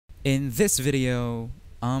In this video,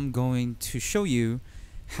 I'm going to show you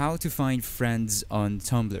how to find friends on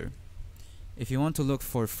Tumblr. If you want to look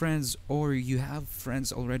for friends or you have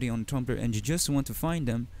friends already on Tumblr and you just want to find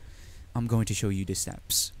them, I'm going to show you the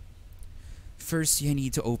steps. First, you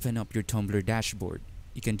need to open up your Tumblr dashboard.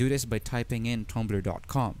 You can do this by typing in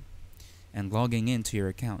tumblr.com and logging into your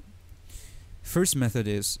account. First method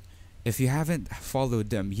is, if you haven't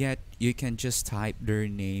followed them yet, you can just type their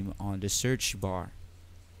name on the search bar.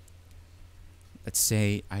 Let's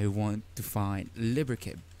say I want to find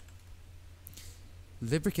Liberkib.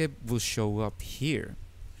 Liberkib will show up here.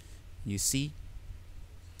 You see?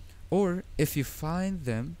 Or if you find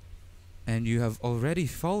them and you have already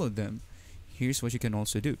followed them, here's what you can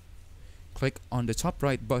also do. Click on the top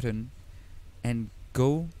right button and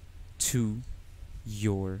go to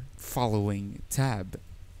your following tab.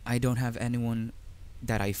 I don't have anyone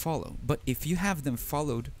that I follow, but if you have them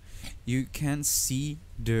followed, you can see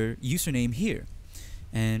their username here,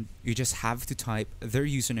 and you just have to type their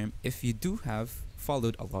username if you do have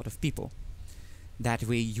followed a lot of people. That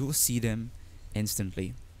way you'll see them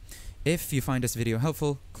instantly. If you find this video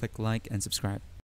helpful, click like and subscribe.